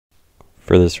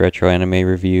For this retro anime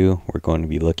review, we're going to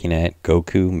be looking at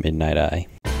Goku Midnight Eye.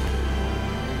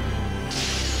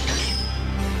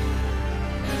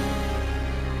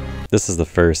 This is the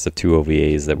first of two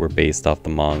OVAs that were based off the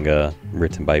manga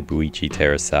written by Buichi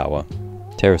Terasawa.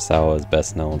 Terasawa is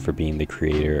best known for being the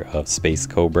creator of Space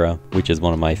Cobra, which is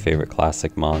one of my favorite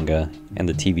classic manga, and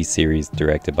the TV series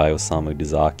directed by Osamu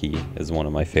Dezaki is one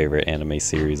of my favorite anime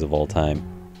series of all time.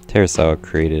 Terasawa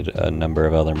created a number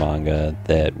of other manga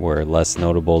that were less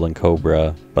notable than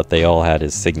Cobra, but they all had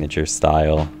his signature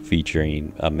style,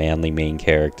 featuring a manly main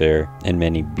character and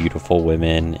many beautiful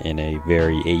women in a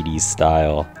very 80s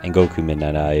style, and Goku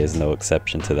Midnight Eye is no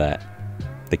exception to that.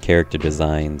 The character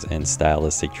designs and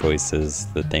stylistic choices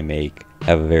that they make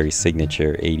have a very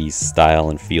signature 80s style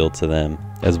and feel to them,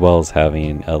 as well as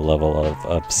having a level of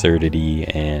absurdity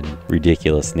and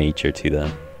ridiculous nature to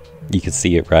them. You can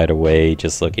see it right away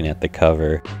just looking at the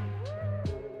cover.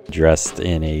 Dressed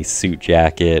in a suit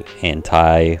jacket and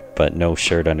tie, but no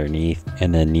shirt underneath,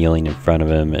 and then kneeling in front of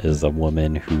him is a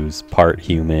woman who's part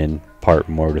human, part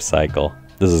motorcycle.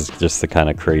 This is just the kind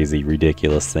of crazy,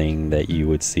 ridiculous thing that you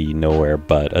would see nowhere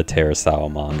but a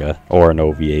Terasawa manga, or an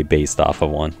OVA based off of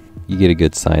one. You get a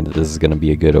good sign that this is going to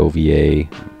be a good OVA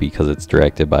because it's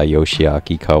directed by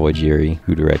Yoshiaki Kawajiri,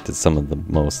 who directed some of the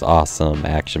most awesome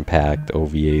action-packed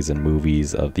OVAs and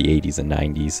movies of the 80s and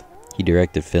 90s. He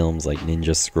directed films like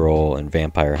Ninja Scroll and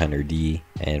Vampire Hunter D,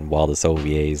 and while this OVA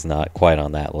is not quite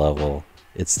on that level,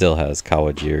 it still has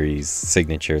Kawajiri's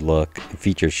signature look and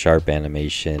features sharp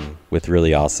animation with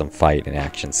really awesome fight and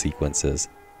action sequences.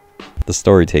 The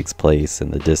story takes place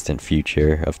in the distant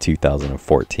future of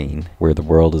 2014, where the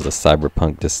world is a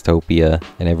cyberpunk dystopia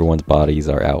and everyone's bodies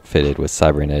are outfitted with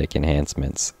cybernetic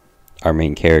enhancements. Our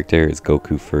main character is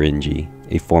Goku Furinji,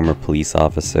 a former police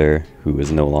officer who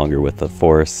is no longer with the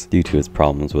force due to his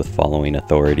problems with following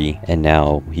authority, and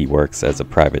now he works as a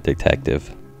private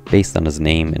detective. Based on his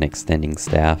name and extending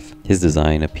staff, his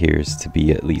design appears to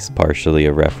be at least partially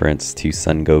a reference to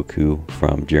Son Goku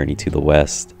from Journey to the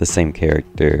West, the same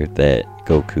character that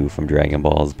Goku from Dragon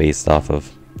Ball is based off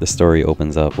of. The story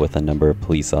opens up with a number of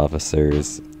police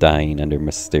officers dying under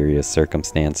mysterious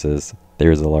circumstances.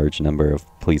 There is a large number of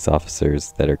police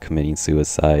officers that are committing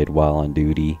suicide while on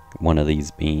duty, one of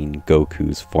these being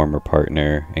Goku's former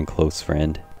partner and close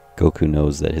friend. Goku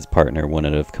knows that his partner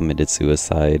wouldn't have committed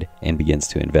suicide and begins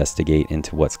to investigate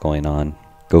into what's going on.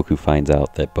 Goku finds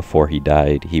out that before he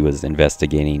died, he was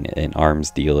investigating an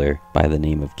arms dealer by the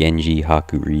name of Genji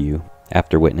Hakuryu.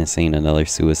 After witnessing another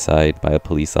suicide by a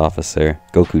police officer,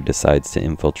 Goku decides to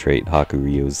infiltrate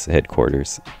Hakuryu's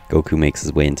headquarters. Goku makes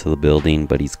his way into the building,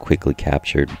 but he's quickly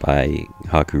captured by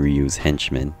Hakuryu's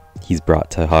henchmen. He's brought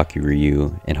to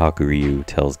Hakuryu, and Hakuryu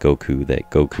tells Goku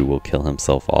that Goku will kill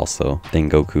himself also. Then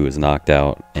Goku is knocked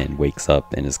out and wakes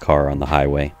up in his car on the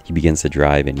highway. He begins to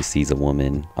drive and he sees a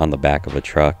woman on the back of a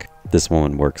truck. This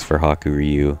woman works for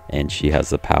Hakuryu, and she has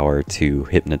the power to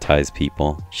hypnotize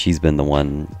people. She's been the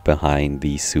one behind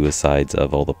the suicides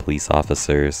of all the police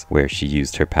officers, where she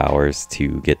used her powers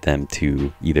to get them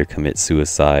to either commit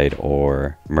suicide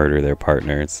or murder their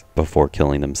partners before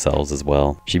killing themselves as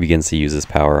well. She begins to use his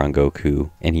power on Goku,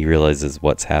 and he realizes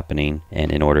what's happening,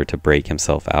 and in order to break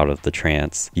himself out of the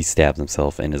trance, he stabs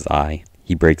himself in his eye.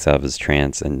 He breaks out of his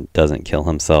trance and doesn't kill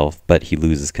himself, but he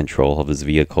loses control of his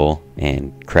vehicle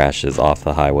and crashes off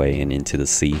the highway and into the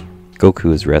sea.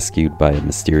 Goku is rescued by a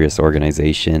mysterious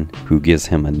organization who gives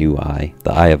him a new eye,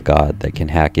 the Eye of God, that can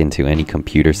hack into any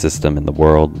computer system in the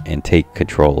world and take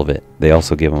control of it. They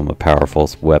also give him a powerful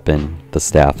weapon, the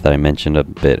staff that I mentioned a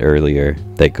bit earlier,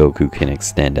 that Goku can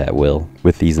extend at will.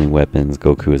 With these new weapons,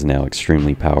 Goku is now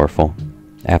extremely powerful.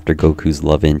 After Goku's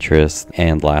love interest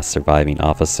and last surviving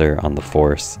officer on the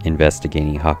force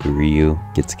investigating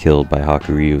Hakuryu gets killed by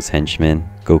Hakuryu's henchmen,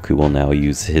 Goku will now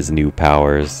use his new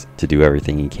powers to do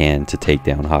everything he can to take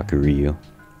down Hakuryu.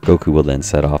 Goku will then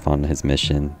set off on his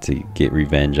mission to get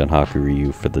revenge on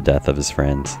Hakuryu for the death of his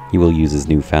friends. He will use his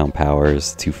newfound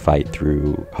powers to fight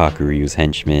through Hakuryu's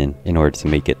henchmen in order to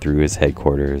make it through his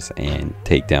headquarters and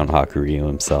take down Hakuryu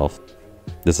himself.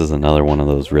 This is another one of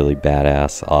those really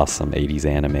badass, awesome 80s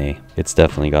anime. It's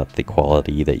definitely got the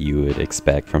quality that you would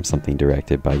expect from something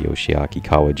directed by Yoshiaki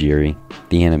Kawajiri.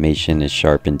 The animation is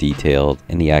sharp and detailed,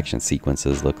 and the action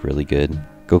sequences look really good.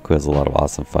 Goku has a lot of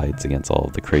awesome fights against all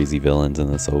of the crazy villains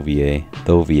in this OVA.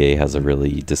 The OVA has a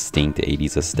really distinct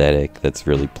 80s aesthetic that's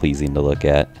really pleasing to look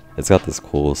at. It's got this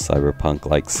cool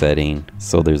cyberpunk-like setting,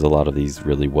 so there's a lot of these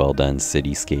really well done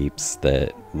cityscapes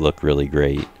that look really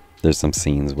great. There's some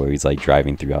scenes where he's like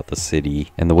driving throughout the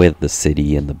city, and the way that the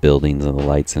city and the buildings and the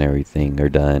lights and everything are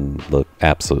done look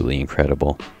absolutely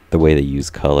incredible. The way they use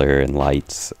color and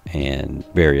lights and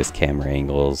various camera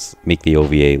angles make the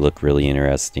OVA look really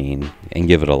interesting and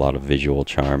give it a lot of visual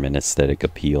charm and aesthetic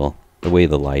appeal. The way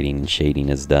the lighting and shading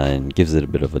is done gives it a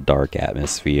bit of a dark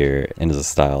atmosphere and is a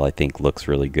style I think looks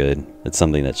really good. It's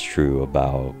something that's true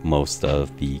about most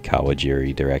of the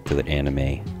Kawajiri directed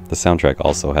anime. The soundtrack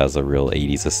also has a real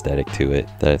 80s aesthetic to it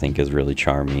that I think is really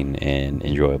charming and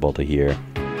enjoyable to hear.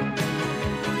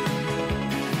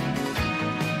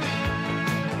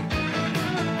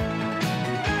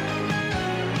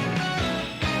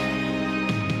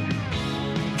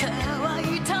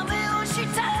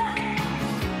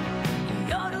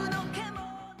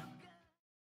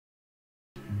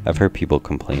 I've heard people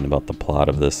complain about the plot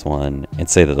of this one and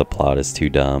say that the plot is too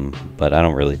dumb, but I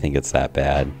don't really think it's that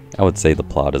bad. I would say the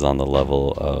plot is on the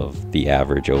level of the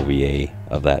average OVA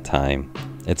of that time.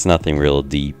 It's nothing real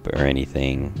deep or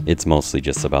anything, it's mostly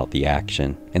just about the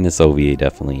action, and this OVA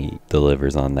definitely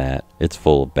delivers on that. It's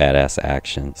full of badass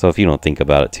action, so if you don't think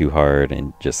about it too hard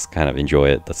and just kind of enjoy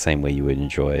it the same way you would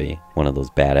enjoy one of those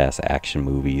badass action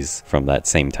movies from that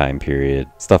same time period,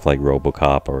 stuff like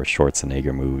RoboCop or a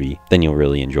Schwarzenegger movie, then you'll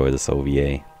really enjoy this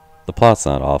OVA. The plot's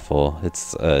not awful,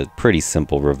 it's a pretty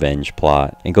simple revenge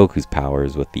plot, and Goku's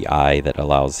powers with the eye that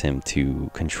allows him to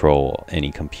control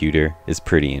any computer is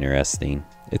pretty interesting.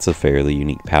 It's a fairly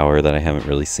unique power that I haven't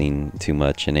really seen too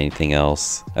much in anything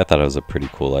else. I thought it was a pretty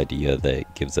cool idea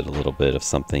that gives it a little bit of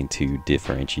something to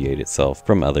differentiate itself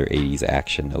from other 80s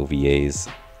action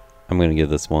OVAs. I'm going to give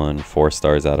this one 4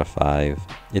 stars out of 5.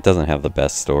 It doesn't have the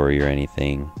best story or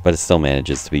anything, but it still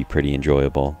manages to be pretty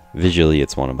enjoyable. Visually,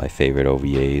 it's one of my favorite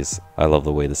OVAs. I love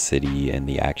the way the city and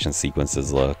the action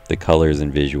sequences look. The colors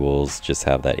and visuals just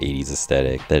have that 80s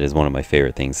aesthetic that is one of my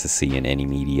favorite things to see in any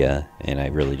media, and I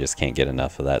really just can't get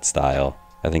enough of that style.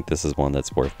 I think this is one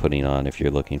that's worth putting on if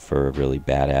you're looking for a really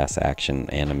badass action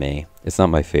anime. It's not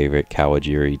my favorite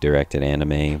Kawajiri directed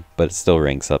anime, but it still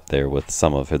ranks up there with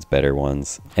some of its better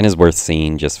ones, and is worth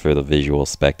seeing just for the visual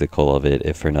spectacle of it,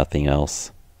 if for nothing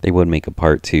else. They would make a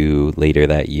part 2 later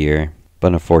that year,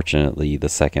 but unfortunately the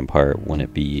second part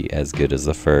wouldn't be as good as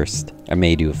the first. I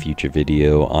may do a future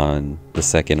video on the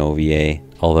second OVA,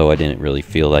 although I didn't really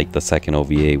feel like the second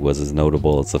OVA was as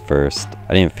notable as the first.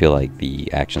 I didn't feel like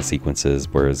the action sequences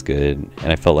were as good,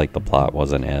 and I felt like the plot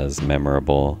wasn't as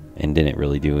memorable and didn't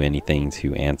really do anything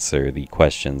to answer the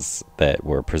questions that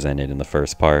were presented in the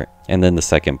first part. And then the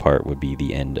second part would be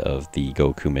the end of the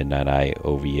Goku Midnight Eye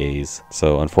OVAs,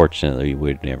 so unfortunately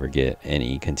we would never get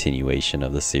any continuation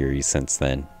of the series since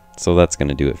then. So that's going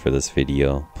to do it for this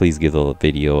video. Please give the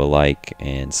video a like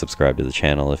and subscribe to the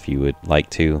channel if you would like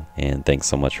to, and thanks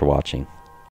so much for watching.